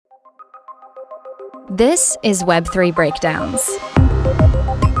This is Web3 Breakdowns.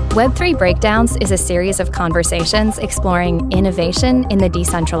 Web3 Breakdowns is a series of conversations exploring innovation in the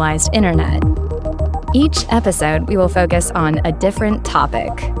decentralized internet. Each episode, we will focus on a different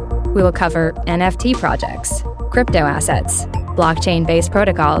topic. We will cover NFT projects, crypto assets, blockchain-based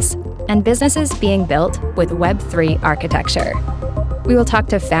protocols, and businesses being built with Web3 architecture. We will talk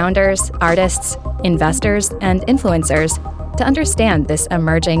to founders, artists, investors, and influencers to understand this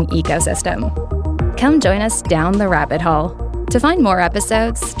emerging ecosystem. Come join us down the rabbit hole. To find more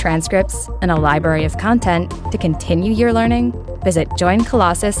episodes, transcripts, and a library of content to continue your learning, visit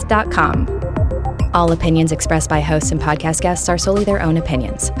joincolossus.com. All opinions expressed by hosts and podcast guests are solely their own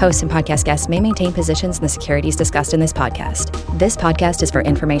opinions. Hosts and podcast guests may maintain positions in the securities discussed in this podcast. This podcast is for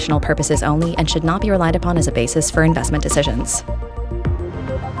informational purposes only and should not be relied upon as a basis for investment decisions.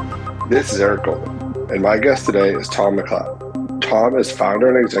 This is Eric Golden, and my guest today is Tom McLeod. Tom is founder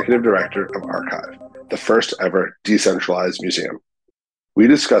and executive director of Archive, the first ever decentralized museum. We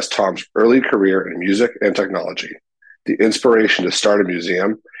discuss Tom's early career in music and technology, the inspiration to start a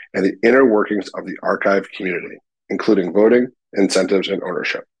museum, and the inner workings of the Archive community, including voting, incentives, and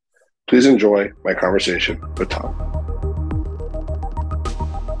ownership. Please enjoy my conversation with Tom.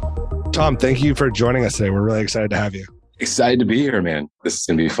 Tom, thank you for joining us today. We're really excited to have you. Excited to be here, man. This is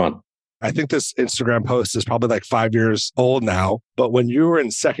going to be fun. I think this Instagram post is probably like 5 years old now, but when you were in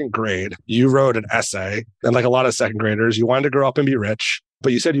second grade, you wrote an essay, and like a lot of second graders, you wanted to grow up and be rich,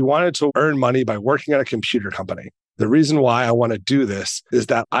 but you said you wanted to earn money by working at a computer company. The reason why I want to do this is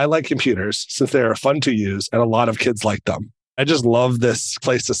that I like computers since they are fun to use and a lot of kids like them. I just love this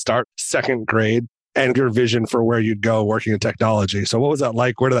place to start, second grade, and your vision for where you'd go working in technology. So what was that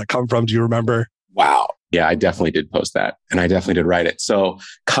like? Where did that come from? Do you remember? Wow. Yeah, I definitely did post that and I definitely did write it. So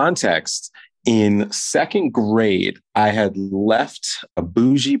context, in second grade, I had left a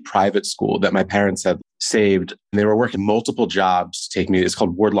bougie private school that my parents had saved. They were working multiple jobs to take me. It's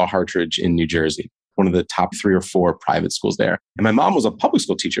called Wardlaw Hartridge in New Jersey, one of the top 3 or 4 private schools there. And my mom was a public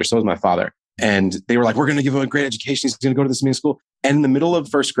school teacher. So was my father. And they were like, we're going to give him a great education. He's going to go to this amazing school. And in the middle of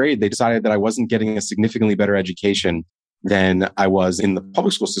first grade, they decided that I wasn't getting a significantly better education than I was in the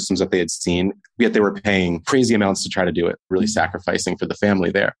public school systems that they had seen. Yet they were paying crazy amounts to try to do it, really sacrificing for the family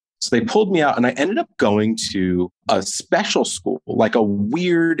there. So they pulled me out and I ended up going to a special school, like a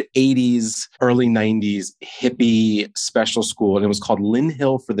weird 80s, early 90s hippie special school. And it was called Lynn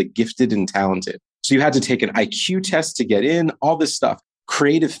Hill for the Gifted and Talented. So you had to take an IQ test to get in, all this stuff.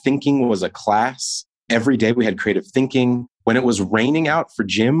 Creative thinking was a class. Every day we had creative thinking. When it was raining out for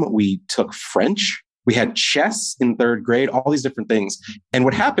gym, we took French. We had chess in third grade, all these different things. And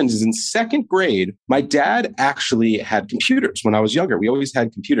what happened is in second grade, my dad actually had computers when I was younger. We always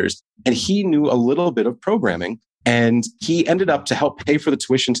had computers. And he knew a little bit of programming. And he ended up to help pay for the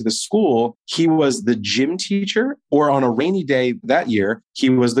tuition to the school. He was the gym teacher, or on a rainy day that year, he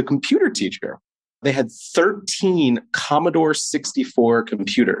was the computer teacher. They had 13 Commodore 64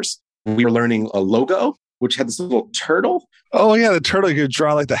 computers. We were learning a logo, which had this little turtle. Oh, yeah, the turtle. You could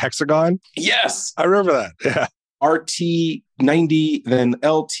draw like the hexagon. Yes. I remember that. Yeah. RT 90, then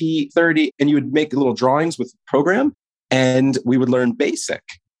LT 30. And you would make little drawings with the program. And we would learn basic.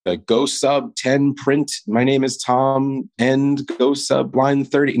 Go sub 10 print. My name is Tom. And go sub line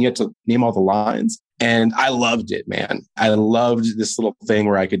 30. And you had to name all the lines. And I loved it, man. I loved this little thing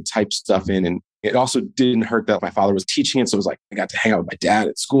where I could type stuff in. And it also didn't hurt that my father was teaching it. So it was like, I got to hang out with my dad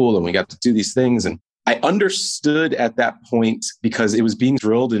at school and we got to do these things. And I understood at that point, because it was being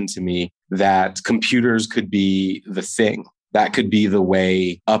drilled into me, that computers could be the thing. That could be the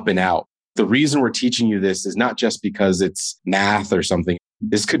way up and out. The reason we're teaching you this is not just because it's math or something.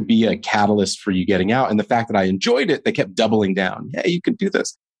 This could be a catalyst for you getting out. And the fact that I enjoyed it, they kept doubling down. Yeah, you could do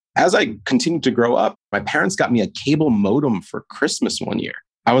this. As I continued to grow up, my parents got me a cable modem for Christmas one year.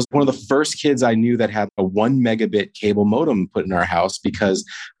 I was one of the first kids I knew that had a 1 megabit cable modem put in our house because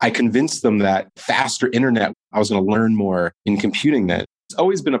I convinced them that faster internet, I was going to learn more in computing then. It's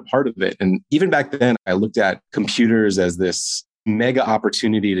always been a part of it. And even back then, I looked at computers as this mega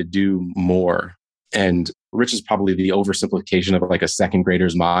opportunity to do more. And rich is probably the oversimplification of like a second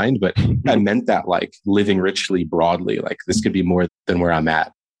grader's mind, but I meant that like living richly broadly, like this could be more than where I'm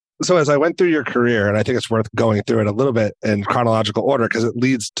at. So as I went through your career, and I think it's worth going through it a little bit in chronological order because it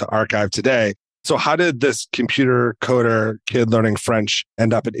leads to Archive today. So how did this computer coder kid learning French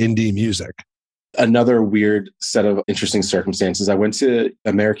end up in indie music? Another weird set of interesting circumstances. I went to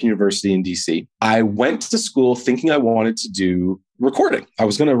American University in DC. I went to school thinking I wanted to do recording. I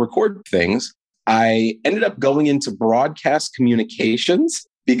was going to record things. I ended up going into broadcast communications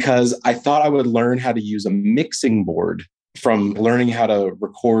because I thought I would learn how to use a mixing board from learning how to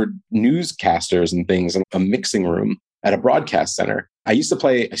record newscasters and things in a mixing room at a broadcast center. I used to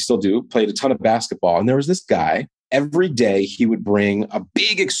play, I still do, played a ton of basketball. And there was this guy, every day he would bring a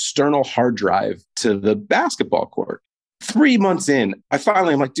big external hard drive to the basketball court. 3 months in,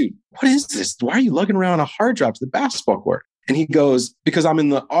 I'm like, dude, what is this? Why are you lugging around a hard drive to the basketball court? And he goes, because I'm in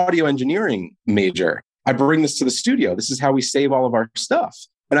the audio engineering major. I bring this to the studio. This is how we save all of our stuff.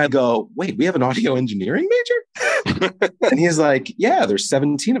 And I go, wait, we have an audio engineering major? And he's like, yeah, there's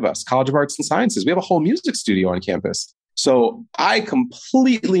 17 of us, College of Arts and Sciences. We have a whole music studio on campus. So I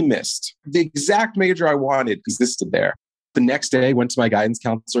completely missed the exact major I wanted existed there. The next day, went to my guidance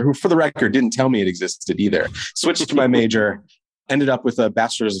counselor, who for the record didn't tell me it existed either. Switched to my major, ended up with a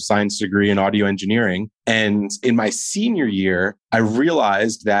bachelor's of science degree in audio engineering. And in my senior year, I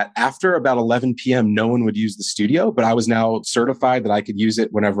realized that after about 11 p.m., no one would use the studio, but I was now certified that I could use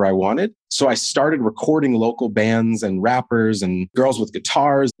it whenever I wanted. So I started recording local bands and rappers and girls with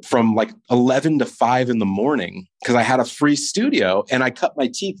guitars from like 11 to 5 in the morning because I had a free studio and I cut my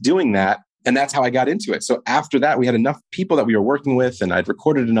teeth doing that. And that's how I got into it. So after that, we had enough people that we were working with and I'd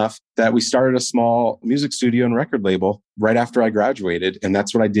recorded enough that we started a small music studio and record label right after I graduated. And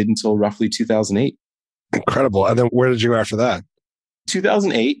that's what I did until roughly 2008. Incredible. And then where did you go after that?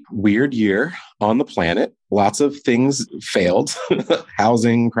 2008, weird year on the planet. Lots of things failed.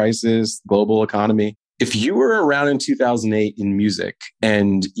 Housing crisis, global economy. If you were around in 2008 in music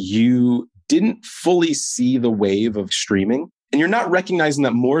and you didn't fully see the wave of streaming, and you're not recognizing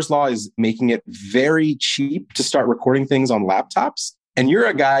that Moore's Law is making it very cheap to start recording things on laptops. And you're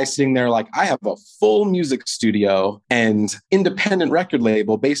a guy sitting there like, I have a full music studio and independent record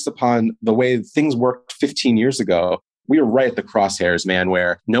label based upon the way things worked 15 years ago. We were right at the crosshairs, man,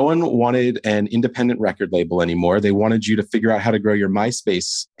 where no one wanted an independent record label anymore. They wanted you to figure out how to grow your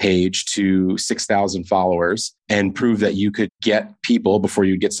MySpace page to 6,000 followers and prove that you could get people before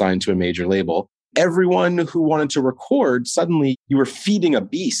you get signed to a major label. Everyone who wanted to record, suddenly you were feeding a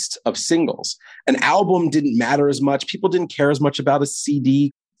beast of singles. An album didn't matter as much. People didn't care as much about a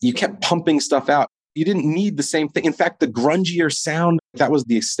CD. You kept pumping stuff out. You didn't need the same thing. In fact, the grungier sound, that was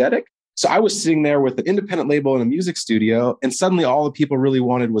the aesthetic. So I was sitting there with an independent label in a music studio, and suddenly all the people really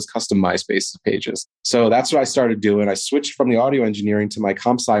wanted was custom MySpace pages. So that's what I started doing. I switched from the audio engineering to my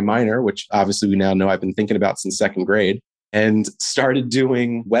comp sci minor, which obviously we now know I've been thinking about since second grade, and started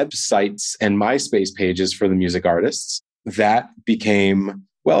doing websites and MySpace pages for the music artists. That became,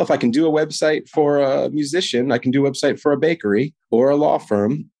 well, if I can do a website for a musician, I can do a website for a bakery or a law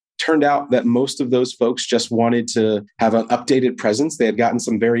firm. Turned out that most of those folks just wanted to have an updated presence. They had gotten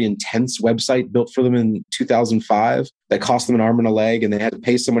some very intense website built for them in 2005 that cost them an arm and a leg, and they had to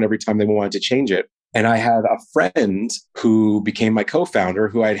pay someone every time they wanted to change it. And I had a friend who became my co-founder,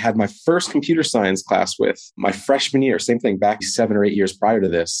 who I'd had my first computer science class with my freshman year, same thing back 7 or 8 years prior to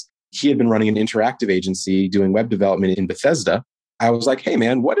this. He had been running an interactive agency doing web development in Bethesda. I was like, hey,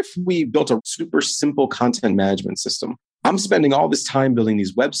 man, what if we built a super simple content management system? I'm spending all this time building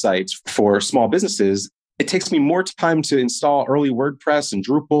these websites for small businesses. It takes me more time to install early WordPress and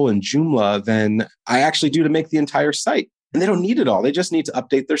Drupal and Joomla than I actually do to make the entire site. And they don't need it all. They just need to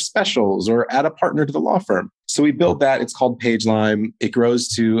update their specials or add a partner to the law firm. So we built that. It's called PageLime. It grows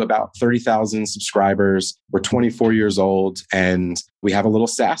to about 30,000 subscribers. We're 24 years old and we have a little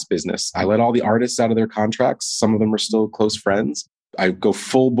SaaS business. I let all the artists out of their contracts. Some of them are still close friends. I go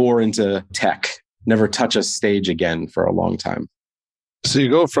full bore into tech, never touch a stage again for a long time. So you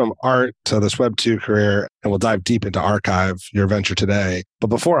go from art to this Web2 career, and we'll dive deep into Archive, your venture today. But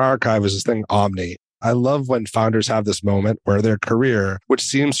before Archive was this thing, Omni. I love when founders have this moment where their career, which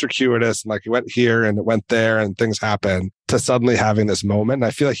seems circuitous, and like you went here and it went there and things happen, to suddenly having this moment. And I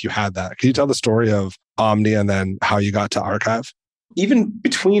feel like you had that. Can you tell the story of Omni and then how you got to Archive? Even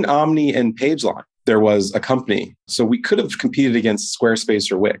between Omni and PageLime, there was a company. So we could have competed against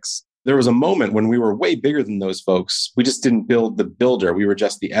Squarespace or Wix. There was a moment when we were way bigger than those folks. We just didn't build the builder. We were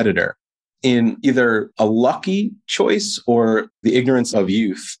just the editor. In either a lucky choice or the ignorance of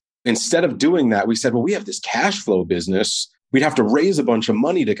youth, instead of doing that, we said, well, we have this cash flow business. We'd have to raise a bunch of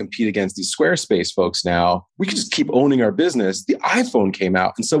money to compete against these Squarespace folks now. We could just keep owning our business. The iPhone came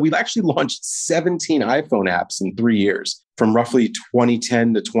out. And so we've actually launched 17 iPhone apps in 3 years, from roughly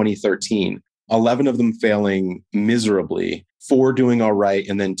 2010 to 2013, 11 of them failing miserably, 4 doing all right,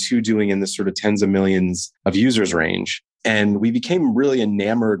 and then 2 doing in this sort of tens of millions of users range. And we became really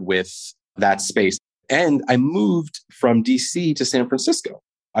enamored with that space. And I moved from DC to San Francisco.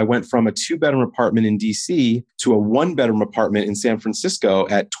 I went from a 2-bedroom apartment in DC to a 1-bedroom apartment in San Francisco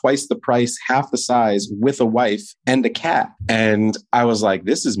at twice the price, half the size, with a wife and a cat. And I was like,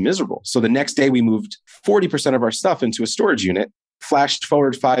 this is miserable. So the next day we moved 40% of our stuff into a storage unit. Flashed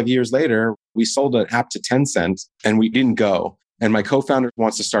forward 5 years later, we sold an app to Tencent and we didn't go. And my co-founder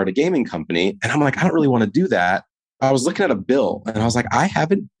wants to start a gaming company. And I'm like, I don't really want to do that. I was looking at a bill and I was like, I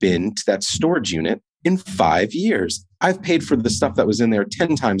haven't been to that storage unit in 5 years. I've paid for the stuff that was in there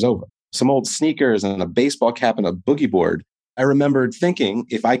 10 times over. Some old sneakers and a baseball cap and a boogie board. I remembered thinking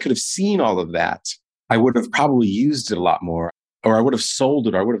if I could have seen all of that, I would have probably used it a lot more, or I would have sold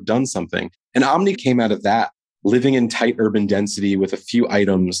it, or I would have done something. And Omni came out of that, living in tight urban density with a few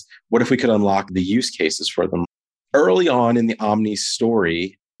items. What if we could unlock the use cases for them? Early on in the Omni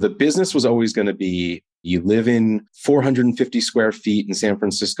story, the business was always going to be, you live in 450 square feet in San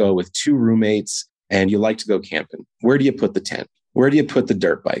Francisco with 2 roommates, and you like to go camping. Where do you put the tent? Where do you put the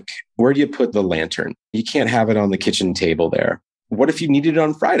dirt bike? Where do you put the lantern? You can't have it on the kitchen table there. What if you needed it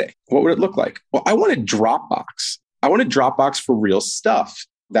on Friday? What would it look like? Well, I wanted Dropbox. I wanted Dropbox for real stuff.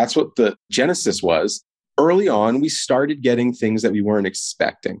 That's what the genesis was. Early on, we started getting things that we weren't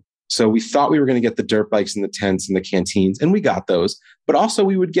expecting. So we thought we were going to get the dirt bikes and the tents and the canteens, and we got those. But also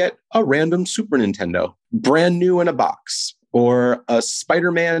we would get a random Super Nintendo, brand new in a box, or a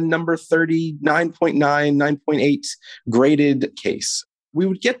Spider-Man number 39.9, 9.8 graded case. We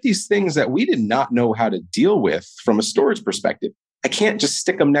would get these things that we did not know how to deal with from a storage perspective. I can't just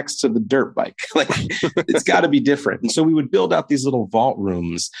stick them next to the dirt bike. Like, it's got to be different. And so we would build out these little vault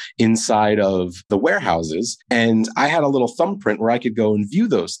rooms inside of the warehouses. And I had a little thumbprint where I could go and view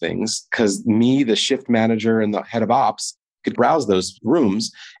those things because me, the shift manager and the head of ops, could browse those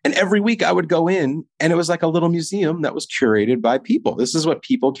rooms. And every week I would go in and it was like a little museum that was curated by people. This is what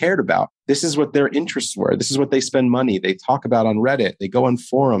people cared about. This is what their interests were. This is what they spend money. They talk about on Reddit. They go on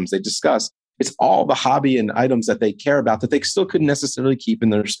forums. They discuss. It's all the hobby and items that they care about that they still couldn't necessarily keep in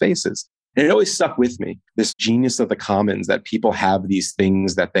their spaces. And it always stuck with me, this genius of the commons, that people have these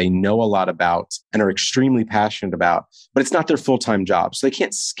things that they know a lot about and are extremely passionate about, but it's not their full-time job. So they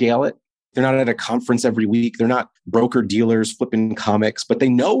can't scale it. They're not at a conference every week. They're not broker dealers flipping comics, but they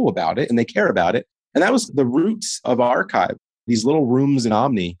know about it and they care about it. And that was the roots of Archive. These little rooms in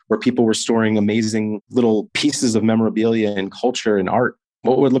Omni where people were storing amazing little pieces of memorabilia and culture and art.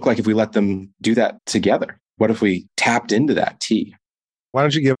 What would it look like if we let them do that together? What if we tapped into that tea? Why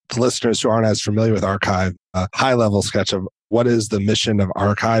don't you give the listeners who aren't as familiar with Archive a high-level sketch of what is the mission of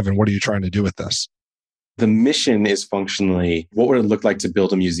Archive and what are you trying to do with this? The mission is functionally, what would it look like to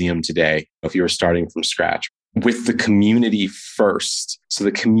build a museum today if you were starting from scratch? With the community first. So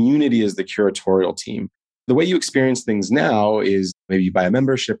the community is the curatorial team. The way you experience things now is maybe you buy a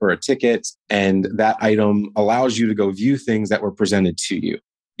membership or a ticket, and that item allows you to go view things that were presented to you.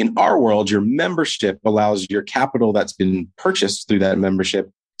 In our world, your membership allows your capital that's been purchased through that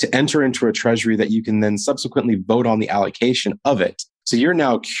membership to enter into a treasury that you can then subsequently vote on the allocation of it. So you're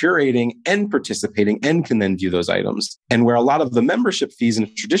now curating and participating and can then view those items. And where a lot of the membership fees in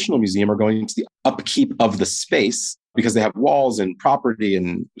a traditional museum are going to the upkeep of the space because they have walls and property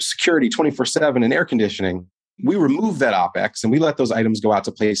and security 24/7 and air conditioning, we remove that OpEx and we let those items go out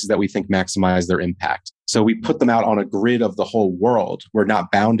to places that we think maximize their impact. So we put them out on a grid of the whole world. We're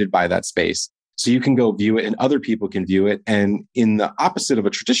not bounded by that space. So you can go view it and other people can view it. And in the opposite of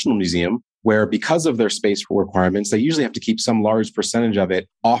a traditional museum, where because of their space requirements, they usually have to keep some large percentage of it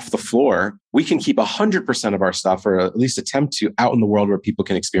off the floor, we can keep 100% of our stuff, or at least attempt to, out in the world where people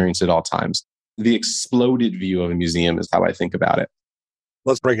can experience it at all times. The exploded view of a museum is how I think about it.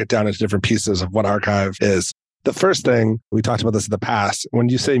 Let's break it down into different pieces of what Archive is. The first thing, we talked about this in the past, when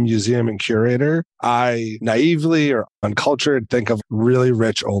you say museum and curator, I naively or uncultured think of really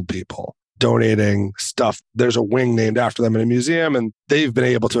rich old people donating stuff. There's a wing named after them in a museum, and they've been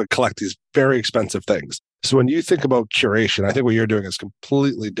able to collect these very expensive things. So when you think about curation, I think what you're doing is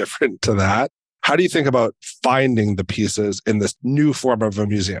completely different to that. How do you think about finding the pieces in this new form of a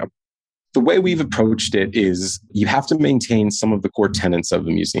museum? The way we've approached it is you have to maintain some of the core tenets of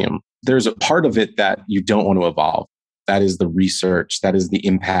the museum. There's a part of it that you don't want to evolve. That is the research, that is the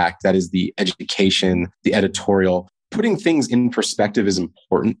impact, that is the education, the editorial. Putting things in perspective is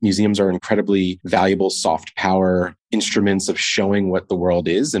important. Museums are incredibly valuable soft power instruments of showing what the world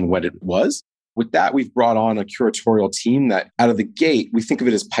is and what it was. With that, we've brought on a curatorial team that out of the gate, we think of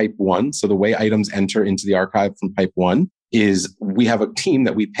it as pipe one. So the way items enter into the archive from pipe one is we have a team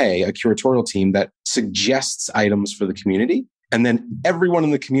that we pay, a curatorial team that suggests items for the community. And then everyone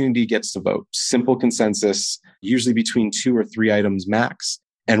in the community gets to vote. Simple consensus, usually between 2 or 3 items max.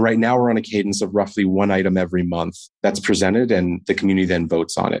 And right now we're on a cadence of roughly one item every month that's presented and the community then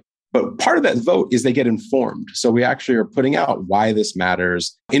votes on it. But part of that vote is they get informed. So we actually are putting out why this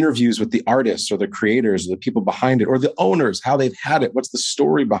matters, interviews with the artists or the creators or the people behind it or the owners, how they've had it, what's the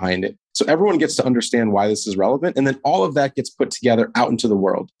story behind it. So everyone gets to understand why this is relevant. And then all of that gets put together out into the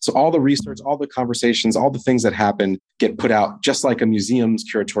world. So all the research, all the conversations, all the things that happen get put out just like a museum's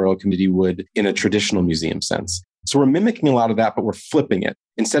curatorial committee would in a traditional museum sense. So we're mimicking a lot of that, but we're flipping it.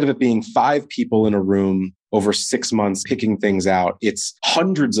 Instead of it being 5 people in a room over 6 months picking things out, it's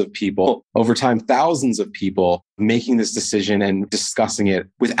hundreds of people, over time, thousands of people making this decision and discussing it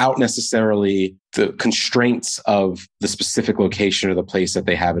without necessarily the constraints of the specific location or the place that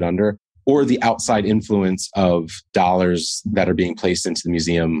they have it under, or the outside influence of dollars that are being placed into the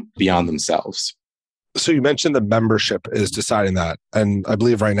museum beyond themselves. So you mentioned the membership is deciding that. And I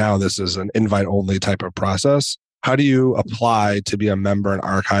believe right now this is an invite-only type of process. How do you apply to be a member in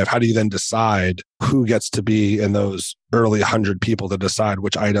Archive? How do you then decide who gets to be in those early 100 people to decide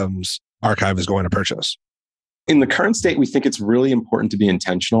which items Archive is going to purchase? In the current state, we think it's really important to be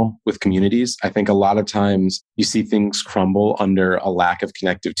intentional with communities. I think a lot of times you see things crumble under a lack of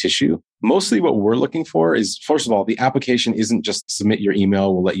connective tissue. Mostly what we're looking for is, first of all, the application isn't just submit your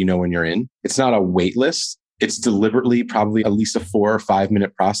email, we'll let you know when you're in. It's not a wait list. It's deliberately probably at least a 4 or 5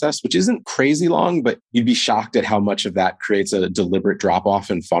 minute process, which isn't crazy long, but you'd be shocked at how much of that creates a deliberate drop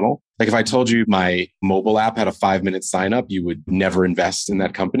off and funnel. Like if I told you my mobile app had a 5-minute sign up, you would never invest in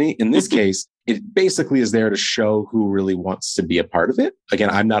that company. In this case, it basically is there to show who really wants to be a part of it.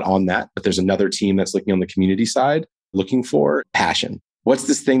 Again, I'm not on that, but there's another team that's looking on the community side, looking for passion. What's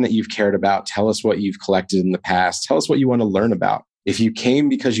this thing that you've cared about? Tell us what you've collected in the past. Tell us what you want to learn about. If you came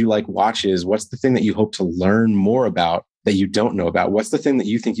because you like watches, what's the thing that you hope to learn more about that you don't know about? What's the thing that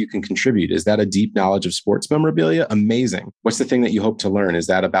you think you can contribute? Is that a deep knowledge of sports memorabilia? Amazing. What's the thing that you hope to learn? Is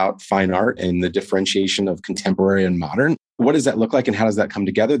that about fine art and the differentiation of contemporary and modern? What does that look like and how does that come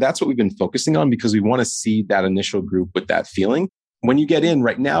together? That's what we've been focusing on because we want to seed that initial group with that feeling. When you get in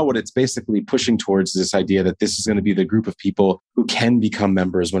right now, what it's basically pushing towards is this idea that this is going to be the group of people who can become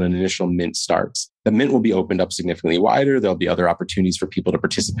members when an initial mint starts. The mint will be opened up significantly wider. There'll be other opportunities for people to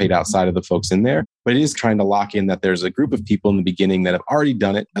participate outside of the folks in there. But it is trying to lock in that there's a group of people in the beginning that have already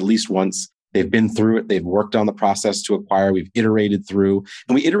done it at least once. They've been through it. They've worked on the process to acquire. We've iterated through.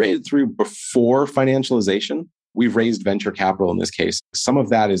 And we iterated through before financialization. We've raised venture capital in this case. Some of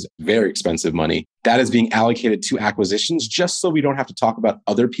that is very expensive money. That is being allocated to acquisitions just so we don't have to talk about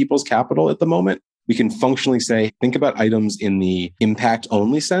other people's capital at the moment. We can functionally say, think about items in the impact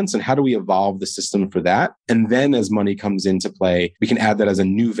only sense and how do we evolve the system for that? And then as money comes into play, we can add that as a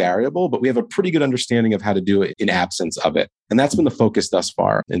new variable, but we have a pretty good understanding of how to do it in absence of it. And that's been the focus thus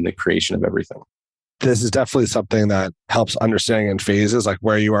far in the creation of everything. This is definitely something that helps understanding in phases, like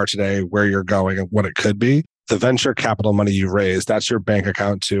where you are today, where you're going, and what it could be. The venture capital money you raise, that's your bank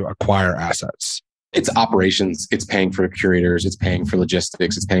account to acquire assets. It's operations. It's paying for curators. It's paying for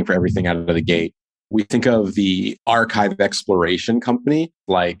logistics. It's paying for everything out of the gate. We think of the archive exploration company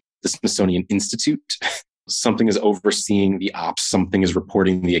like the Smithsonian Institute. Something is overseeing the ops. Something is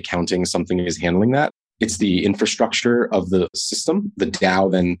reporting the accounting. Something is handling that. It's the infrastructure of the system. The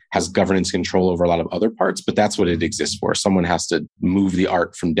DAO then has governance control over a lot of other parts, but that's what it exists for. Someone has to move the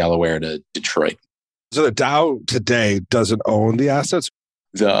art from Delaware to Detroit. So the DAO today doesn't own the assets?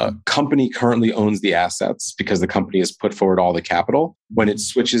 The company currently owns the assets because the company has put forward all the capital. When it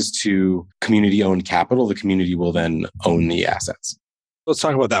switches to community-owned capital, the community will then own the assets. Let's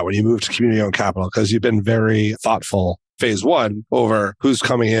talk about that when you move to community-owned capital, because you've been very thoughtful, phase one, over who's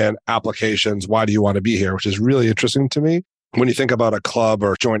coming in, applications, why do you want to be here, which is really interesting to me. When you think about a club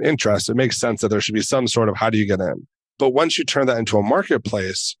or joint interest, it makes sense that there should be some sort of how do you get in. But once you turn that into a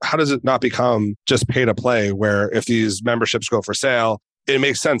marketplace, how does it not become just pay to play, where if these memberships go for sale, it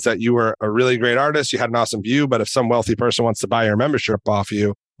makes sense that you were a really great artist, you had an awesome view, but if some wealthy person wants to buy your membership off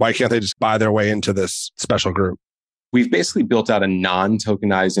you, why can't they just buy their way into this special group? We've basically built out a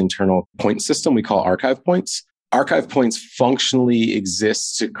non-tokenized internal point system we call archive points. Archive points functionally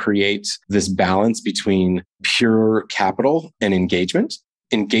exist to create this balance between pure capital and engagement.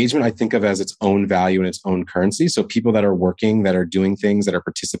 Engagement, I think of as its own value and its own currency. So people that are working, that are doing things, that are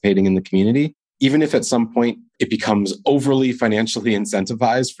participating in the community, even if at some point it becomes overly financially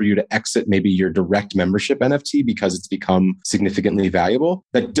incentivized for you to exit maybe your direct membership NFT because it's become significantly valuable,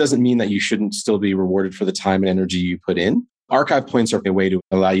 that doesn't mean that you shouldn't still be rewarded for the time and energy you put in. Archive points are a way to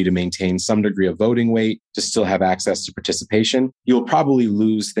allow you to maintain some degree of voting weight, to still have access to participation. You'll probably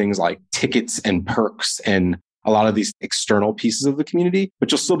lose things like tickets and perks and a lot of these external pieces of the community,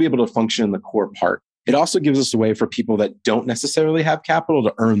 but you'll still be able to function in the core part. It also gives us a way for people that don't necessarily have capital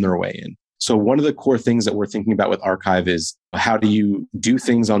to earn their way in. So one of the core things that we're thinking about with Archive is how do you do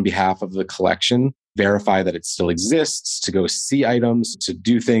things on behalf of the collection, verify that it still exists, to go see items, to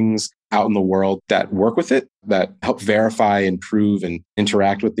do things out in the world that work with it, that help verify, improve, and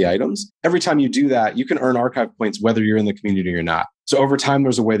interact with the items. Every time you do that, you can earn Archive points whether you're in the community or not. So over time,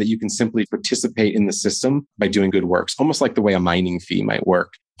 there's a way that you can simply participate in the system by doing good works, almost like the way a mining fee might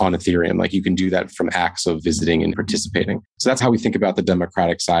work on Ethereum. Like you can do that from acts of visiting and participating. So that's how we think about the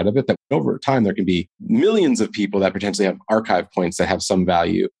democratic side of it, that over time, there can be millions of people that potentially have Archive points that have some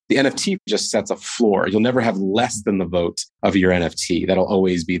value. The NFT just sets a floor. You'll never have less than the vote of your NFT. That'll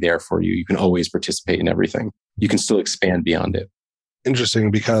always be there for you. You can always participate in everything. You can still expand beyond it. Interesting,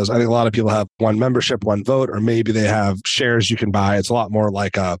 because I think a lot of people have one membership, one vote, or maybe they have shares you can buy. It's a lot more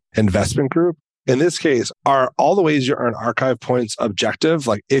like a investment group. In this case, are all the ways you earn Archive points objective?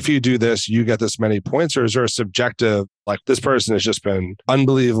 Like if you do this, you get this many points, or is there a subjective, like this person has just been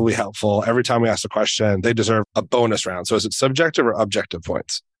unbelievably helpful. Every time we ask a question, they deserve a bonus round. So is it subjective or objective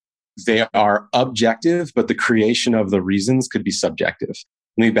points? They are objective, but the creation of the reasons could be subjective.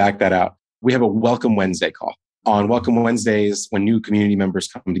 Let me back that out. We have a Welcome Wednesday call. On Welcome Wednesdays, when new community members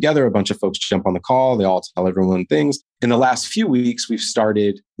come together, a bunch of folks jump on the call. They all tell everyone things. In the last few weeks, we've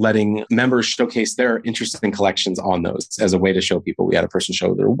started letting members showcase their interesting collections on those as a way to show people. We had a person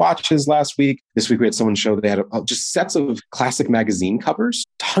show their watches last week. This week, we had someone show they had just sets of classic magazine covers,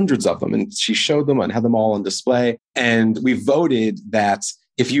 hundreds of them. And she showed them and had them all on display. And we voted that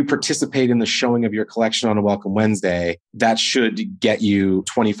if you participate in the showing of your collection on a Welcome Wednesday, that should get you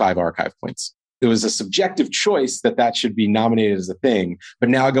 25 Archive points. It was a subjective choice that should be nominated as a thing. But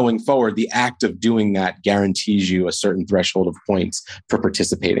now going forward, the act of doing that guarantees you a certain threshold of points for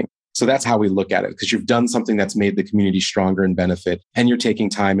participating. So that's how we look at it, because you've done something that's made the community stronger and benefit, and you're taking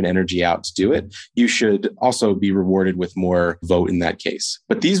time and energy out to do it. You should also be rewarded with more vote in that case.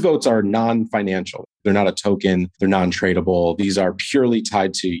 But these votes are non-financial. They're not a token. They're non-tradable. These are purely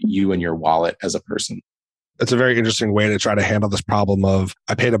tied to you and your wallet as a person. It's a very interesting way to try to handle this problem of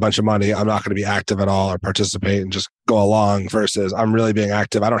I paid a bunch of money. I'm not going to be active at all or participate and just go along versus I'm really being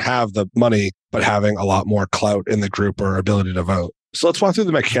active. I don't have the money, but having a lot more clout in the group or ability to vote. So let's walk through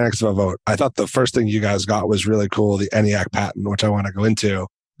the mechanics of a vote. I thought the first thing you guys got was really cool, the ENIAC patent, which I want to go into.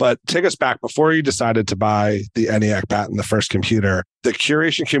 But take us back before you decided to buy the ENIAC patent, the first computer. The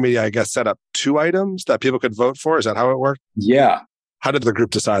curation committee, I guess, set up 2 items that people could vote for. Is that how it worked? Yeah. How did the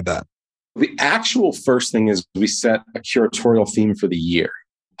group decide that? The actual first thing is we set a curatorial theme for the year.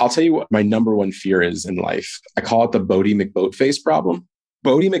 I'll tell you what my number one fear is in life. I call it the Bodie McBoatface problem.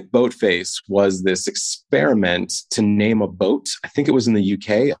 Bodie McBoatface was this experiment to name a boat. I think it was in the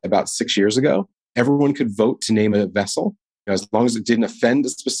UK about 6 years ago. Everyone could vote to name a vessel. As long as it didn't offend a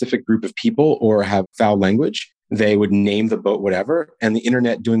specific group of people or have foul language, they would name the boat whatever. And the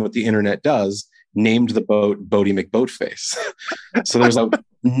internet, doing what the internet does, named the boat Bodie McBoatface. So there's a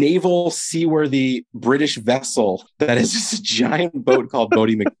naval seaworthy British vessel that is just a giant boat called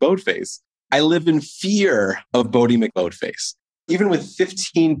Bodie McBoatface. I live in fear of Bodie McBoatface. Even with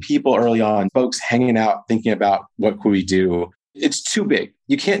 15 people early on, folks hanging out, thinking about what could we do, it's too big.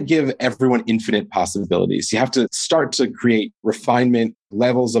 You can't give everyone infinite possibilities. You have to start to create refinement,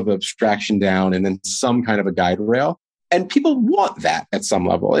 levels of abstraction down, and then some kind of a guide rail. And people want that at some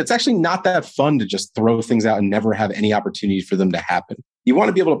level. It's actually not that fun to just throw things out and never have any opportunity for them to happen. You want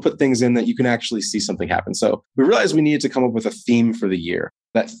to be able to put things in that you can actually see something happen. So we realized we needed to come up with a theme for the year.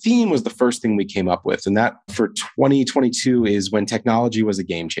 That theme was the first thing we came up with. And that for 2022 is when technology was a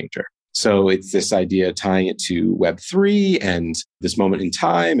game changer. So it's this idea tying it to Web3 and this moment in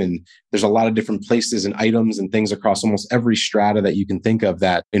time. And there's a lot of different places and items and things across almost every strata that you can think of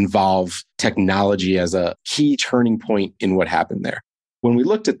that involve technology as a key turning point in what happened there. When we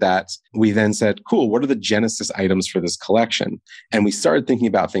looked at that, we then said, cool, what are the genesis items for this collection? And we started thinking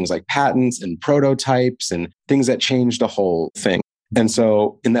about things like patents and prototypes and things that changed the whole thing. And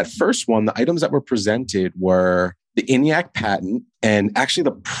so in that first one, the items that were presented were the ENIAC patent and actually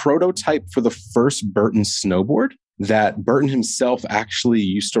the prototype for the first Burton snowboard that Burton himself actually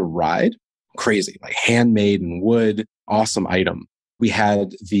used to ride. Crazy, like handmade in wood, awesome item. We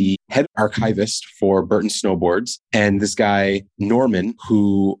had the head archivist for Burton Snowboards and this guy, Norman,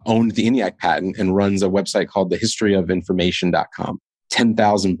 who owned the ENIAC patent and runs a website called thehistoryofinformation.com.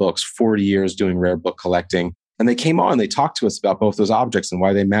 10,000 books, 40 years doing rare book collecting. And they came on, they talked to us about both those objects and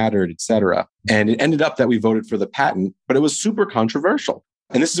why they mattered, et cetera. And it ended up that we voted for the patent, but it was super controversial.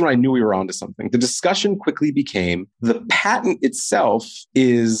 And this is when I knew we were onto something. The discussion quickly became the patent itself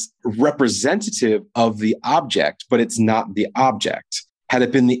is representative of the object, but it's not the object. Had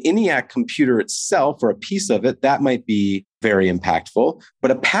it been the ENIAC computer itself or a piece of it, that might be very impactful.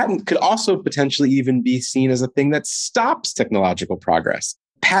 But a patent could also potentially even be seen as a thing that stops technological progress.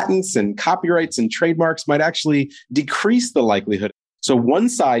 Patents and copyrights and trademarks might actually decrease the likelihood. So one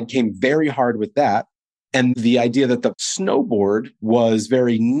side came very hard with that. And the idea that the snowboard was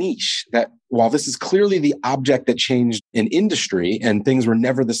very niche, that while this is clearly the object that changed an industry and things were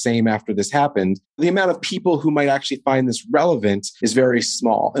never the same after this happened, the amount of people who might actually find this relevant is very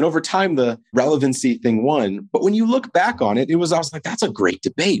small. And over time, the relevancy thing won. But when you look back on it, I was like, that's a great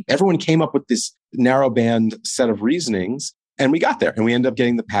debate. Everyone came up with this narrow band set of reasonings. And we got there and we ended up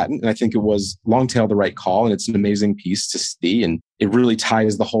getting the patent. And I think it was long tail the right call. And it's an amazing piece to see. And it really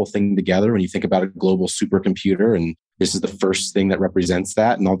ties the whole thing together when you think about a global supercomputer. And this is the first thing that represents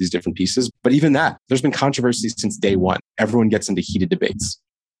that and all these different pieces. But even that, there's been controversy since day one. Everyone gets into heated debates.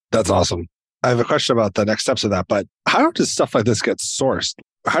 That's awesome. I have a question about the next steps of that. But how does stuff like this get sourced?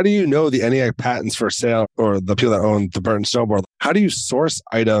 How do you know the ENIAC patents for sale or the people that own the Burton snowboard? How do you source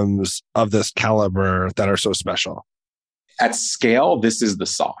items of this caliber that are so special? At scale, this is the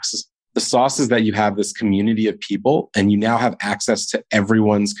sauce. The sauce is that you have this community of people and you now have access to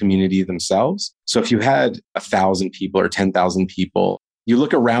everyone's community themselves. So if you had 1,000 people or 10,000 people, you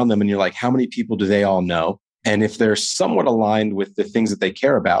look around them and you're like, how many people do they all know? And if they're somewhat aligned with the things that they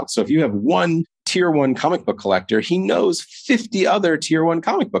care about. So if you have one tier one comic book collector, he knows 50 other tier one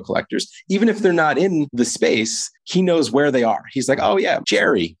comic book collectors. Even if they're not in the space, he knows where they are. He's like, oh yeah,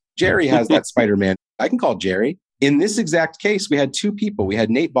 Jerry has that Spider-Man. I can call Jerry. In this exact case, we had two people. We had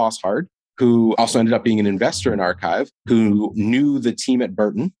Nate Bosshard, who also ended up being an investor in Archive, who knew the team at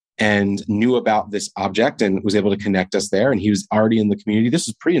Burton and knew about this object and was able to connect us there. And he was already in the community. This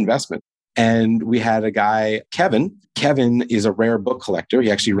was pre-investment. And we had a guy, Kevin. Kevin is a rare book collector.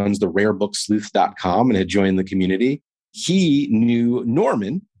 He actually runs the rarebookssleuth.com and had joined the community. He knew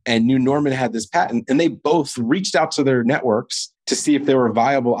Norman and knew Norman had this patent. And they both reached out to their networks to see if there were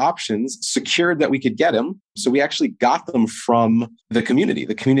viable options, secured that we could get them. So we actually got them from the community.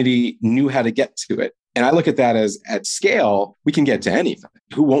 The community knew how to get to it. And I look at that as at scale, we can get to anything.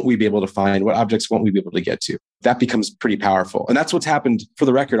 Who won't we be able to find? What objects won't we be able to get to? That becomes pretty powerful. And that's what's happened, for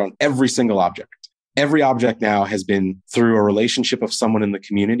the record, on every single object. Every object now has been through a relationship of someone in the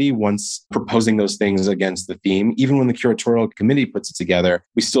community once proposing those things against the theme. Even when the curatorial committee puts it together,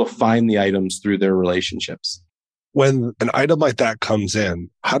 we still find the items through their relationships. When an item like that comes in,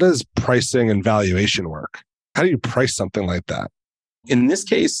 how does pricing and valuation work? How do you price something like that? In this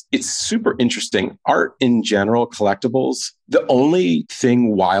case, it's super interesting. Art in general, collectibles, the only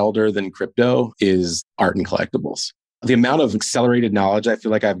thing wilder than crypto is art and collectibles. The amount of accelerated knowledge I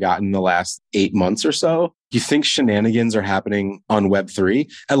feel like I've gotten in the last 8 months or so, you think shenanigans are happening on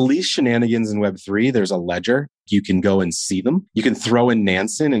Web3. At least shenanigans in Web3, there's a ledger. You can go and see them. You can throw in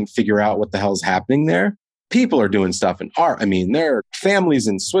Nansen and figure out what the hell's happening there. People are doing stuff in art. I mean, there are families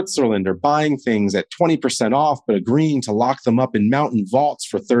in Switzerland are buying things at 20% off, but agreeing to lock them up in mountain vaults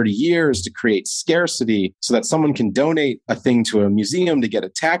for 30 years to create scarcity so that someone can donate a thing to a museum to get a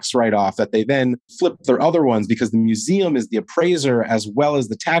tax write-off that they then flip their other ones because the museum is the appraiser as well as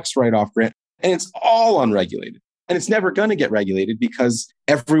the tax write-off grant. And it's all unregulated. And it's never going to get regulated because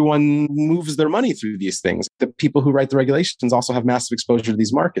everyone moves their money through these things. The people who write the regulations also have massive exposure to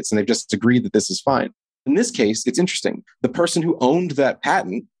these markets, and they've just agreed that this is fine. In this case, it's interesting. The person who owned that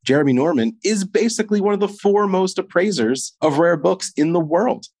patent, Jeremy Norman, is basically one of the foremost appraisers of rare books in the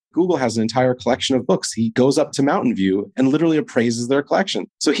world. Google has an entire collection of books. He goes up to Mountain View and literally appraises their collection.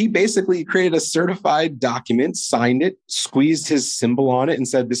 So he basically created a certified document, signed it, squeezed his symbol on it and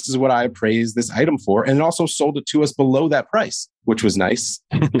said, this is what I appraised this item for. And also sold it to us below that price, which was nice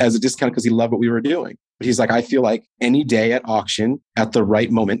as a discount because he loved what we were doing. But he's like, I feel like any day at auction, at the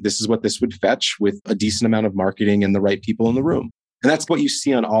right moment, this is what this would fetch with a decent amount of marketing and the right people in the room. And that's what you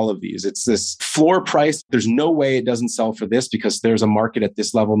see on all of these. It's this floor price. There's no way it doesn't sell for this because there's a market at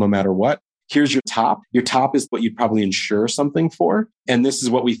this level no matter what. Here's your top. Your top is what you'd probably insure something for. And this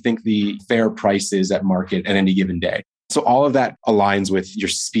is what we think the fair price is at market at any given day. So all of that aligns with your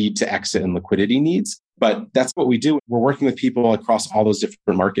speed to exit and liquidity needs. But that's what we do. We're working with people across all those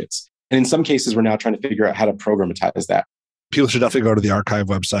different markets. And in some cases, we're now trying to figure out how to programatize that. People should definitely go to the Archive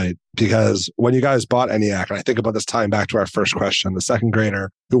website because when you guys bought ENIAC, and I think about this time back to our first question, the second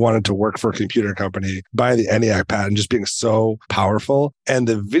grader who wanted to work for a computer company, buying the ENIAC patent, just being so powerful. And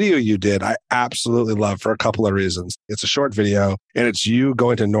the video you did, I absolutely love for a couple of reasons. It's a short video and it's you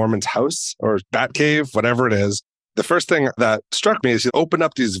going to Norman's house or Batcave, whatever it is. The first thing that struck me is you open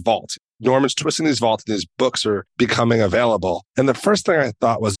up these vaults. Norman's twisting these vaults and these books are becoming available. And the first thing I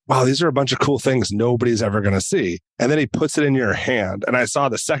thought was, wow, these are a bunch of cool things nobody's ever going to see. And then he puts it in your hand. And I saw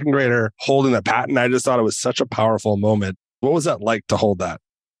the second grader holding the patent. I just thought it was such a powerful moment. What was that like to hold that?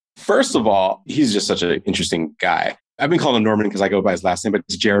 First of all, he's just such an interesting guy. I've been calling him Norman because I go by his last name, but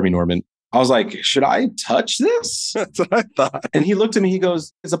it's Jeremy Norman. I was like, should I touch this? That's what I thought. And he looked at me, he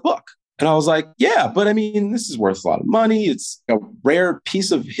goes, it's a book. And I was like, yeah, but I mean, this is worth a lot of money. It's a rare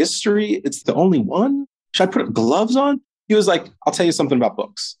piece of history. It's the only one. Should I put gloves on? He was like, I'll tell you something about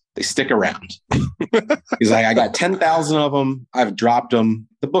books. They stick around. He's like, I got 10,000 of them. I've dropped them.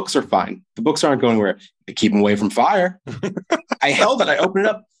 The books are fine. The books aren't going anywhere. They keep them away from fire. I held it. I opened it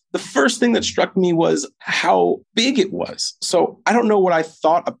up. The first thing that struck me was how big it was. So I don't know what I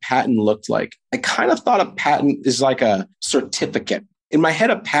thought a patent looked like. I kind of thought a patent is like a certificate. In my head,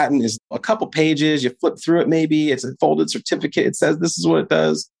 a patent is a couple pages. You flip through it, maybe. It's a folded certificate. It says this is what it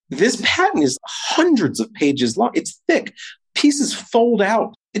does. This patent is hundreds of pages long. It's thick. Pieces fold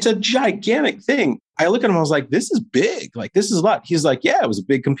out. It's a gigantic thing. I look at him, I was like, this is big. Like, this is a lot. He's like, yeah, it was a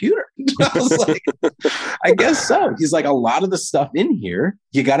big computer. I was like, I guess so. He's like, a lot of the stuff in here,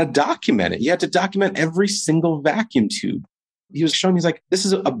 you got to document it. You have to document every single vacuum tube. He was showing me, he's like, this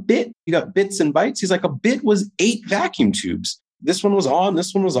is a bit. You got bits and bytes. He's like, a bit was 8 vacuum tubes. This one was on,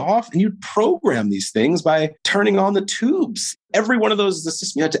 this one was off. And you'd program these things by turning on the tubes. Every one of those is a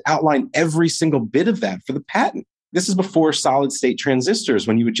system. You had to outline every single bit of that for the patent. This is before solid state transistors,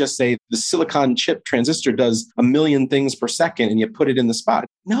 when you would just say the silicon chip transistor does 1 million things per second and you put it in the spot.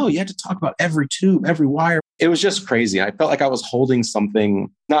 No, you had to talk about every tube, every wire. It was just crazy. I felt like I was holding something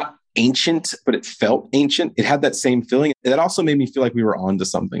not ancient, but it felt ancient. It had that same feeling. That also made me feel like we were onto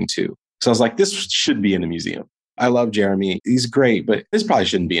something too. So I was like, this should be in a museum. I love Jeremy. He's great, but this probably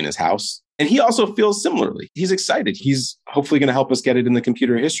shouldn't be in his house. And he also feels similarly. He's excited. He's hopefully going to help us get it in the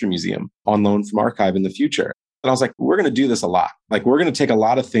Computer History Museum on loan from Archive in the future. And I was like, we're going to do this a lot. Like, we're going to take a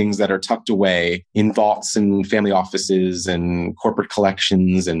lot of things that are tucked away in vaults and family offices and corporate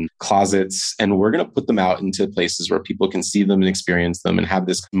collections and closets, and we're going to put them out into places where people can see them and experience them and have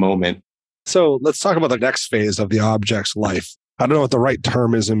this moment. So let's talk about the next phase of the object's life. I don't know what the right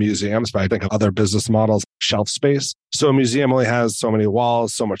term is in museums, but I think of other business models, shelf space. So a museum only has so many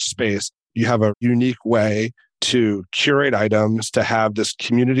walls, so much space. You have a unique way to curate items, to have this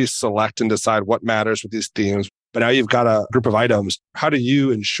community select and decide what matters with these themes. But now you've got a group of items. How do you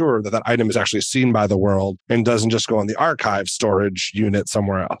ensure that that item is actually seen by the world and doesn't just go in the archive storage unit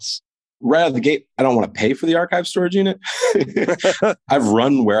somewhere else? Right out of the gate, I don't want to pay for the archive storage unit. I've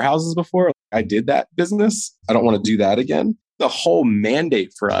run warehouses before. I did that business. I don't want to do that again. The whole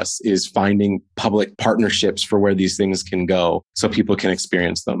mandate for us is finding public partnerships for where these things can go so people can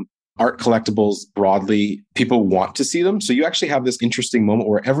experience them. Art collectibles broadly, people want to see them. So you actually have this interesting moment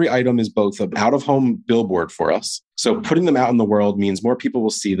where every item is both an out-of-home billboard for us. So putting them out in the world means more people will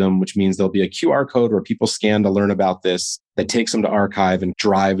see them, which means there'll be a QR code where people scan to learn about this that takes them to archive and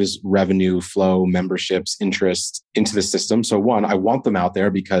drives revenue, flow, memberships, interest into the system. So one, I want them out there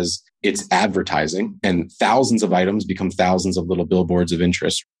because it's advertising and thousands of items become thousands of little billboards of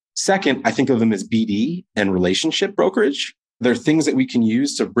interest. Second, I think of them as BD and relationship brokerage. They're things that we can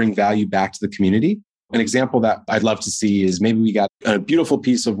use to bring value back to the community. An example that I'd love to see is maybe we got a beautiful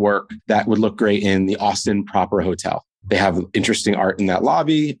piece of work that would look great in the Austin Proper Hotel. They have interesting art in that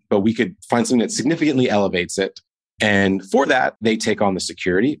lobby, but we could find something that significantly elevates it. And for that, they take on the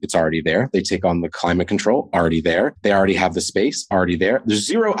security. It's already there. They take on the climate control, already there. They already have the space, already there. There's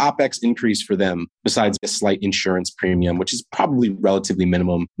zero OpEx increase for them besides a slight insurance premium, which is probably relatively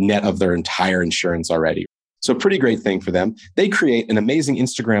minimum net of their entire insurance already. So pretty great thing for them. They create an amazing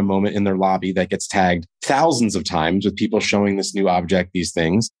Instagram moment in their lobby that gets tagged thousands of times with people showing this new object, these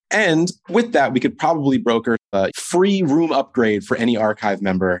things. And with that, we could probably broker a free room upgrade for any archive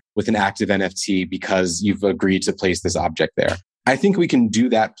member with an active NFT because you've agreed to place this object there. I think we can do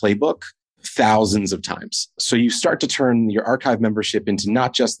that playbook thousands of times. So you start to turn your archive membership into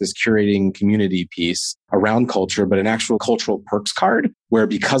not just this curating community piece around culture, but an actual cultural perks card where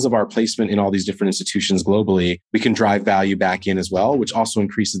because of our placement in all these different institutions globally, we can drive value back in as well, which also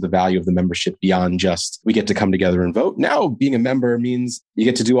increases the value of the membership beyond just we get to come together and vote. Now being a member means you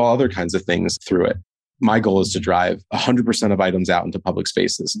get to do all other kinds of things through it. My goal is to drive 100% of items out into public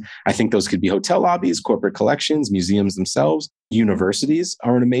spaces. I think those could be hotel lobbies, corporate collections, museums themselves. Universities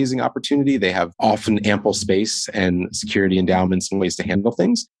are an amazing opportunity. They have often ample space and security endowments and ways to handle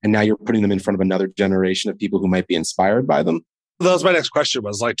things. And now you're putting them in front of another generation of people who might be inspired by them. That was my next question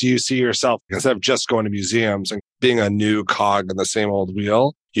was like, do you see yourself, instead of just going to museums and being a new cog in the same old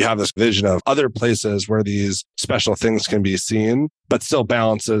wheel, you have this vision of other places where these special things can be seen, but still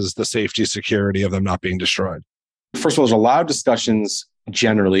balances the safety, security of them not being destroyed. First of all, there's a lot of discussions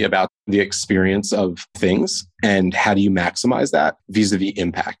generally about the experience of things and how do you maximize that vis-a-vis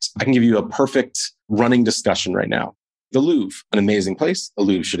impact. I can give you a perfect running discussion right now. The Louvre, an amazing place. The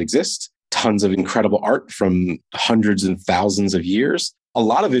Louvre should exist. Tons of incredible art from hundreds and thousands of years. A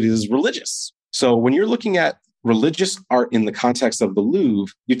lot of it is religious. So when you're looking at religious art in the context of the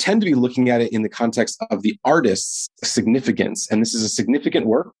Louvre, you tend to be looking at it in the context of the artist's significance. And this is a significant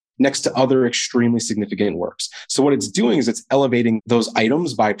work next to other extremely significant works. So what it's doing is it's elevating those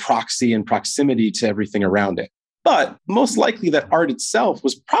items by proxy and proximity to everything around it. But most likely that art itself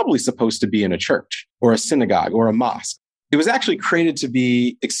was probably supposed to be in a church or a synagogue or a mosque. It was actually created to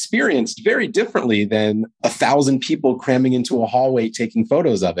be experienced very differently than 1,000 people cramming into a hallway taking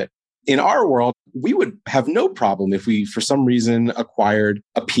photos of it. In our world, we would have no problem if we, for some reason, acquired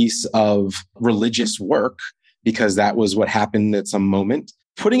a piece of religious work because that was what happened at some moment,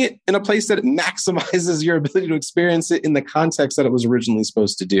 putting it in a place that maximizes your ability to experience it in the context that it was originally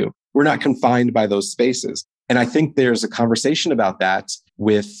supposed to do. We're not confined by those spaces. And I think there's a conversation about that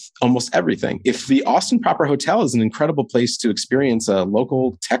with almost everything. If the Austin Proper Hotel is an incredible place to experience a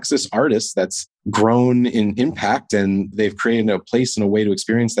local Texas artist that's grown in impact and they've created a place and a way to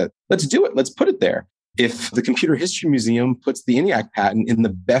experience that, let's do it. Let's put it there. If the Computer History Museum puts the ENIAC patent in the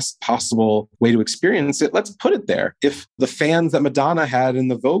best possible way to experience it, let's put it there. If the fans that Madonna had in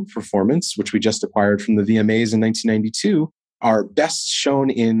the Vogue performance, which we just acquired from the VMAs in 1992, are best shown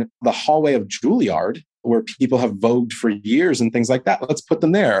in the hallway of Juilliard, where people have vogued for years and things like that, let's put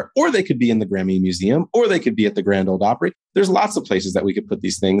them there. Or they could be in the Grammy Museum, or they could be at the Grand Ole Opry. There's lots of places that we could put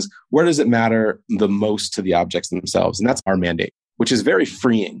these things. Where does it matter the most to the objects themselves? And that's our mandate, which is very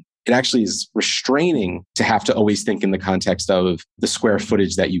freeing. It actually is restraining to have to always think in the context of the square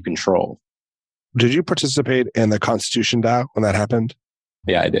footage that you control. Did you participate in the Constitution DAO when that happened?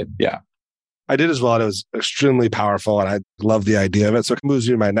 Yeah, I did. Yeah. I did as well. And it was extremely powerful. And I love the idea of it. So it moves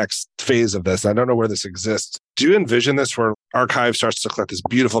me to my next phase of this. I don't know where this exists. Do you envision this where Archive starts to collect this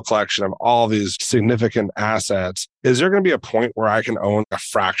beautiful collection of all these significant assets? Is there going to be a point where I can own a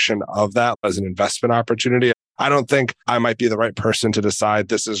fraction of that as an investment opportunity? I don't think I might be the right person to decide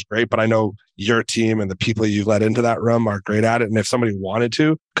this is great, but I know your team and the people you let into that room are great at it. And if somebody wanted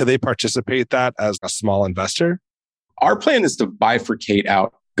to, could they participate that as a small investor? Our plan is to bifurcate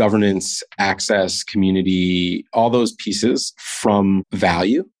out governance, access, community, all those pieces from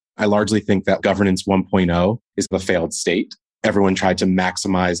value. I largely think that governance 1.0 is the failed state. Everyone tried to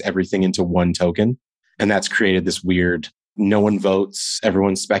maximize everything into one token. And that's created this weird, no one votes,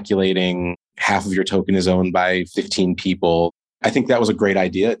 everyone's speculating, half of your token is owned by 15 people. I think that was a great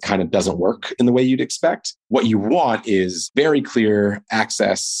idea. It kind of doesn't work in the way you'd expect. What you want is very clear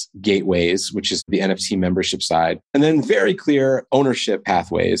access gateways, which is the NFT membership side, and then very clear ownership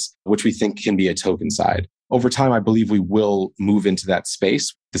pathways, which we think can be a token side. Over time, I believe we will move into that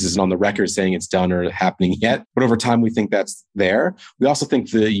space. This isn't on the record saying it's done or happening yet, but over time, we think that's there. We also think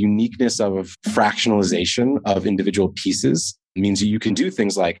the uniqueness of fractionalization of individual pieces means you can do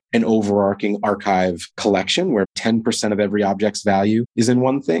things like an overarching archive collection where 10% of every object's value is in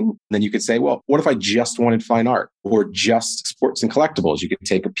one thing. And then you could say, well, what if I just wanted fine art or just sports and collectibles? You could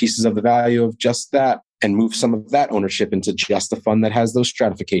take pieces of the value of just that and move some of that ownership into just a fund that has those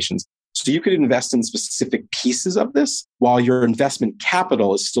stratifications. So you could invest in specific pieces of this while your investment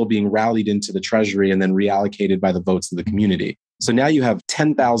capital is still being rallied into the treasury and then reallocated by the votes of the community. So now you have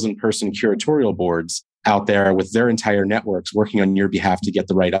 10,000 person curatorial boards out there with their entire networks working on your behalf to get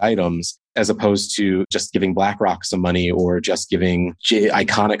the right items, as opposed to just giving BlackRock some money or just giving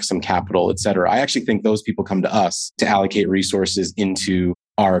Iconic some capital, et cetera. I actually think those people come to us to allocate resources into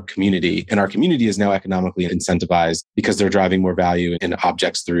our community. And our community is now economically incentivized because they're driving more value in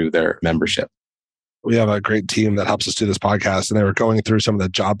objects through their membership. We have a great team that helps us do this podcast, and they were going through some of the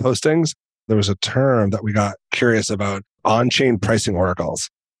job postings. There was a term that we got curious about, on-chain pricing oracles.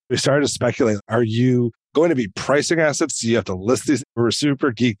 We started to speculate, are you going to be pricing assets? Do you have to list these? We're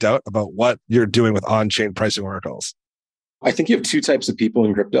super geeked out about what you're doing with on-chain pricing oracles. I think you have two types of people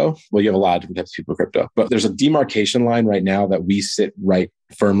in crypto. Well, you have a lot of different types of people in crypto, but there's a demarcation line right now that we sit right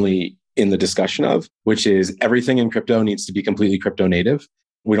firmly in the discussion of, which is everything in crypto needs to be completely crypto native.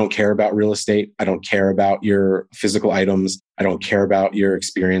 We don't care about real estate. I don't care about your physical items. I don't care about your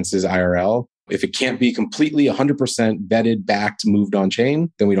experiences IRL. If it can't be completely 100% vetted, backed, moved on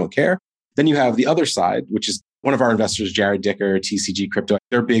chain, then we don't care. Then you have the other side, which is one of our investors, Jared Dicker, TCG Crypto.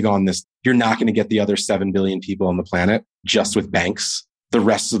 They're big on this. You're not going to get the other 7 billion people on the planet just with banks. The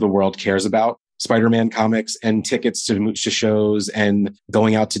rest of the world cares about Spider-Man comics and tickets to shows and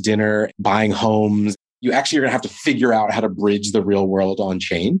going out to dinner, buying homes. You actually are going to have to figure out how to bridge the real world on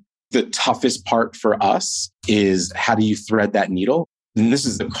chain. The toughest part for us is how do you thread that needle? And this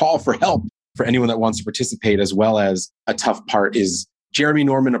is the call for help for anyone that wants to participate, as well as a tough part is Jeremy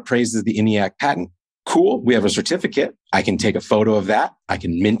Norman appraises the ENIAC patent. Cool. We have a certificate. I can take a photo of that. I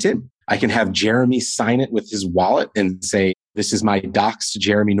can mint it. I can have Jeremy sign it with his wallet and say, this is my doxed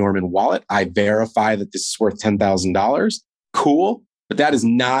Jeremy Norman wallet. I verify that this is worth $10,000. Cool. But that is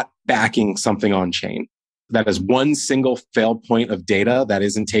not backing something on chain. That is one single fail point of data that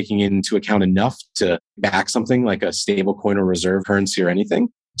isn't taking into account enough to back something like a stable coin or reserve currency or anything.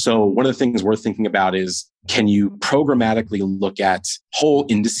 So one of the things we're thinking about is, can you programmatically look at whole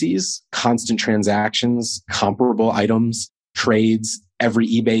indices, constant transactions, comparable items, trades, every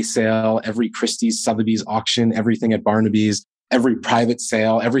eBay sale, every Christie's, Sotheby's auction, everything at Barnaby's, every private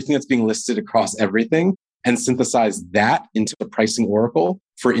sale, everything that's being listed across everything, and synthesize that into a pricing oracle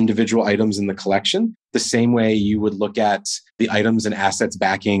for individual items in the collection, the same way you would look at the items and assets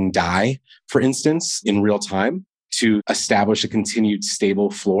backing DAI, for instance, in real time to establish a continued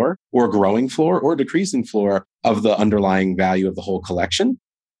stable floor or growing floor or decreasing floor of the underlying value of the whole collection.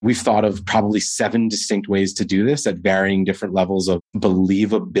 We've thought of probably 7 distinct ways to do this at varying different levels of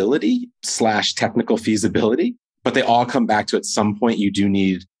believability / technical feasibility. But they all come back to, at some point, you do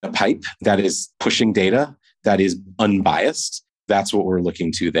need a pipe that is pushing data, that is unbiased. That's what we're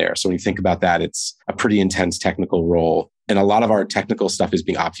looking to there. So when you think about that, it's a pretty intense technical role. And a lot of our technical stuff is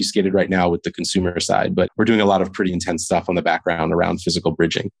being obfuscated right now with the consumer side, but we're doing a lot of pretty intense stuff on the background around physical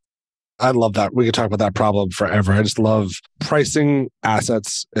bridging. I love that. We could talk about that problem forever. I just love pricing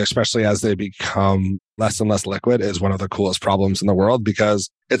assets, especially as they become less and less liquid, is one of the coolest problems in the world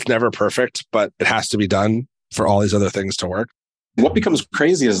because it's never perfect, but it has to be done for all these other things to work. What becomes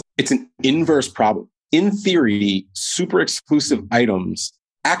crazy is it's an inverse problem. In theory, super exclusive items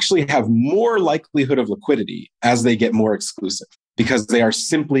actually have more likelihood of liquidity as they get more exclusive because they are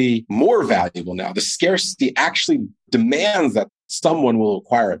simply more valuable now. The scarcity actually demands that someone will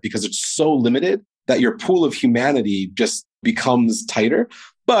acquire it because it's so limited that your pool of humanity just becomes tighter.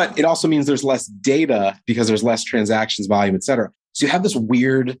 But it also means there's less data because there's less transactions volume, et cetera. So you have this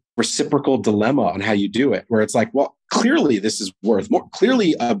weird reciprocal dilemma on how you do it, where it's like, well, clearly this is worth more.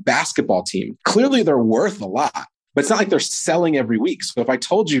 Clearly a basketball team, clearly they're worth a lot, but it's not like they're selling every week. So if I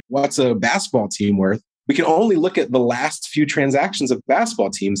told you what's a basketball team worth, we can only look at the last few transactions of basketball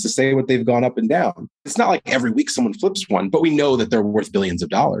teams to say what they've gone up and down. It's not like every week someone flips one, but we know that they're worth billions of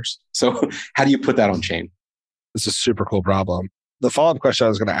dollars. So how do you put that on chain? It's a super cool problem. The follow-up question I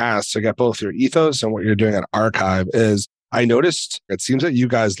was going to ask to get both your ethos and what you're doing at Archive is, I noticed it seems that you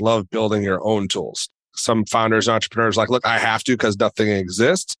guys love building your own tools. Some founders, entrepreneurs like, look, I have to because nothing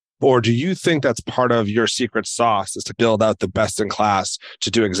exists. Or do you think that's part of your secret sauce is to build out the best in class to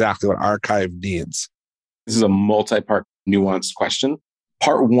do exactly what Archive needs? This is a multi-part nuanced question.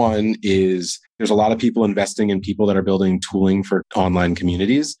 Part one is there's a lot of people investing in people that are building tooling for online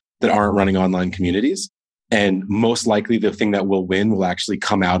communities that aren't running online communities. And most likely the thing that will win will actually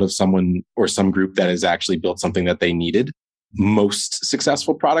come out of someone or some group that has actually built something that they needed. Most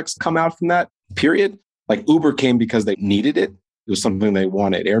successful products come out from that period. Like Uber came because they needed it. It was something they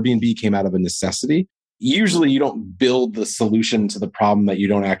wanted. Airbnb came out of a necessity. Usually you don't build the solution to the problem that you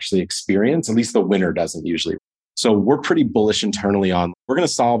don't actually experience. At least the winner doesn't usually. So we're pretty bullish internally on, we're going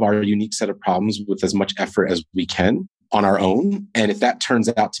to solve our unique set of problems with as much effort as we can on our own. And if that turns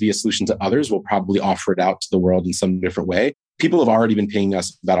out to be a solution to others, we'll probably offer it out to the world in some different way. People have already been paying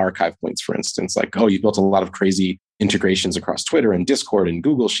us about archive points, for instance, like, oh, you built a lot of crazy integrations across Twitter and Discord and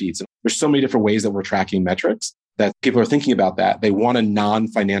Google Sheets. And there's so many different ways that we're tracking metrics that people are thinking about that. They want a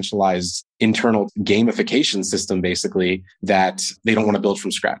non-financialized internal gamification system, basically, that they don't want to build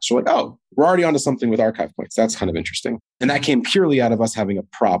from scratch. So like, oh, we're already onto something with archive points. That's kind of interesting. And that came purely out of us having a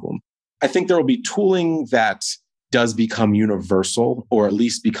problem. I think there will be tooling that does become universal, or at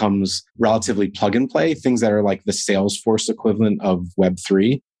least becomes relatively plug and play, things that are like the Salesforce equivalent of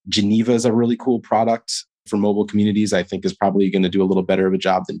Web3. Geneva is a really cool product for mobile communities. I think is probably going to do a little better of a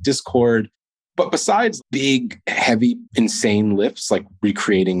job than Discord. But besides big, heavy, insane lifts, like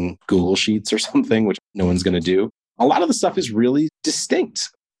recreating Google Sheets or something, which no one's going to do, a lot of the stuff is really distinct.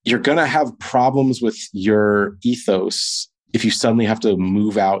 You're going to have problems with your ethos if you suddenly have to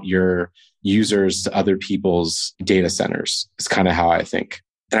move out your users to other people's data centers. It's kind of how I think.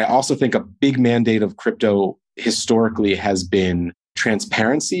 And I also think a big mandate of crypto historically has been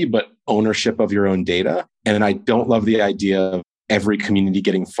transparency, but ownership of your own data. And I don't love the idea of every community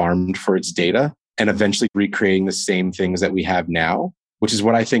getting farmed for its data and eventually recreating the same things that we have now. which is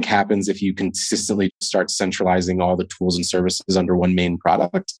what I think happens if you consistently start centralizing all the tools and services under one main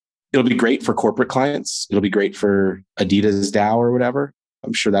product. It'll be great for corporate clients. It'll be great for Adidas DAO or whatever.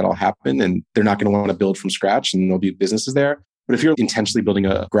 I'm sure that'll happen, and they're not going to want to build from scratch, and there'll be businesses there. But if you're intentionally building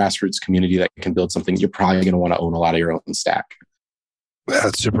a grassroots community that can build something, you're probably going to want to own a lot of your own stack.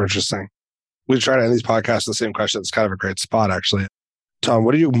 That's super interesting. We try to end these podcasts with the same question. It's kind of a great spot, actually. Tom,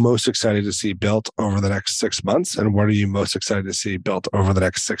 what are you most excited to see built over the next 6 months? And what are you most excited to see built over the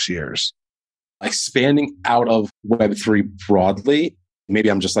next 6 years? Expanding out of Web3 broadly, maybe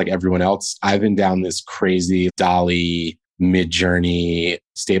I'm just like everyone else. I've been down this crazy DALL-E, Midjourney,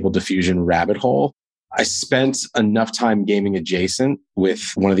 Stable Diffusion rabbit hole. I spent enough time gaming adjacent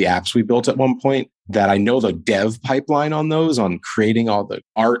with one of the apps we built at one point that I know the dev pipeline on those, on creating all the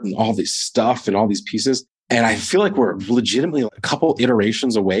art and all this stuff and all these pieces. And I feel like we're legitimately a couple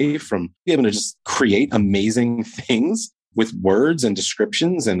iterations away from being able to just create amazing things with words and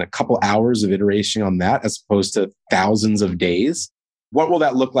descriptions and a couple hours of iteration on that, as opposed to thousands of days. What will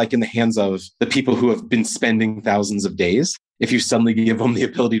that look like in the hands of the people who have been spending thousands of days if you suddenly give them the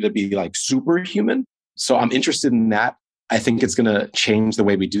ability to be like superhuman? So I'm interested in that. I think it's going to change the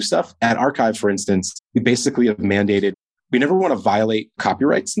way we do stuff. At Archive, for instance, we basically have mandated we never want to violate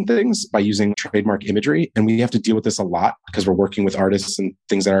copyrights and things by using trademark imagery. And we have to deal with this a lot because we're working with artists and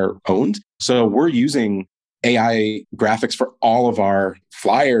things that are owned. So we're using AI graphics for all of our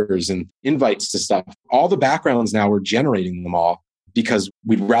flyers and invites to stuff. All the backgrounds now, we're generating them all because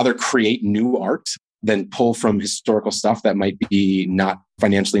we'd rather create new art than pull from historical stuff that might be not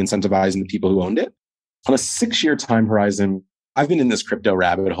financially incentivizing the people who owned it. On a 6-year time horizon, I've been in this crypto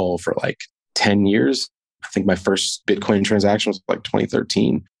rabbit hole for like 10 years. I think my first Bitcoin transaction was like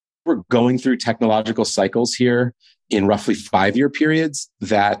 2013. We're going through technological cycles here in roughly 5-year periods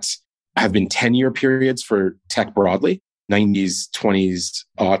that have been 10-year periods for tech broadly, 90s, 20s,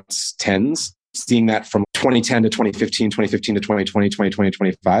 aughts, 10s. Seeing that from 2010 to 2015, 2015 to 2020, 2020 to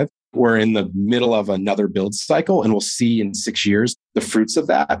 2025. We're in the middle of another build cycle, and we'll see in 6 years the fruits of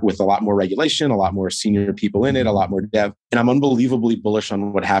that with a lot more regulation, a lot more senior people in it, a lot more dev. And I'm unbelievably bullish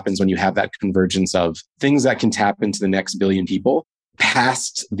on what happens when you have that convergence of things that can tap into the next billion people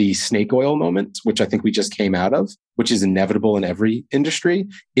past the snake oil moment, which I think we just came out of, which is inevitable in every industry,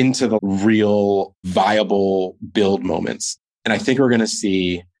 into the real viable build moments. And I think we're going to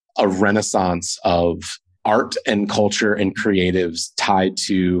see a renaissance of art and culture and creatives tied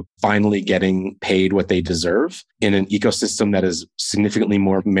to finally getting paid what they deserve in an ecosystem that is significantly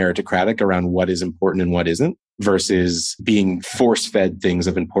more meritocratic around what is important and what isn't, versus being force-fed things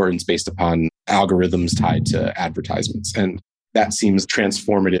of importance based upon algorithms tied to advertisements. And that seems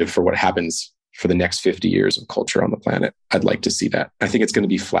transformative for what happens for the next 50 years of culture on the planet. I'd like to see that. I think it's going to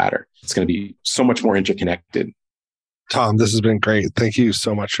be flatter. It's going to be so much more interconnected. Tom, this has been great. Thank you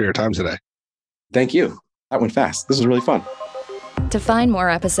so much for your time today. Thank you. That went fast. This was really fun. To find more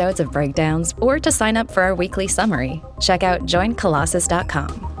episodes of Breakdowns or to sign up for our weekly summary, check out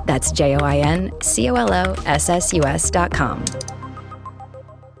joincolossus.com. That's JoinColossus.com.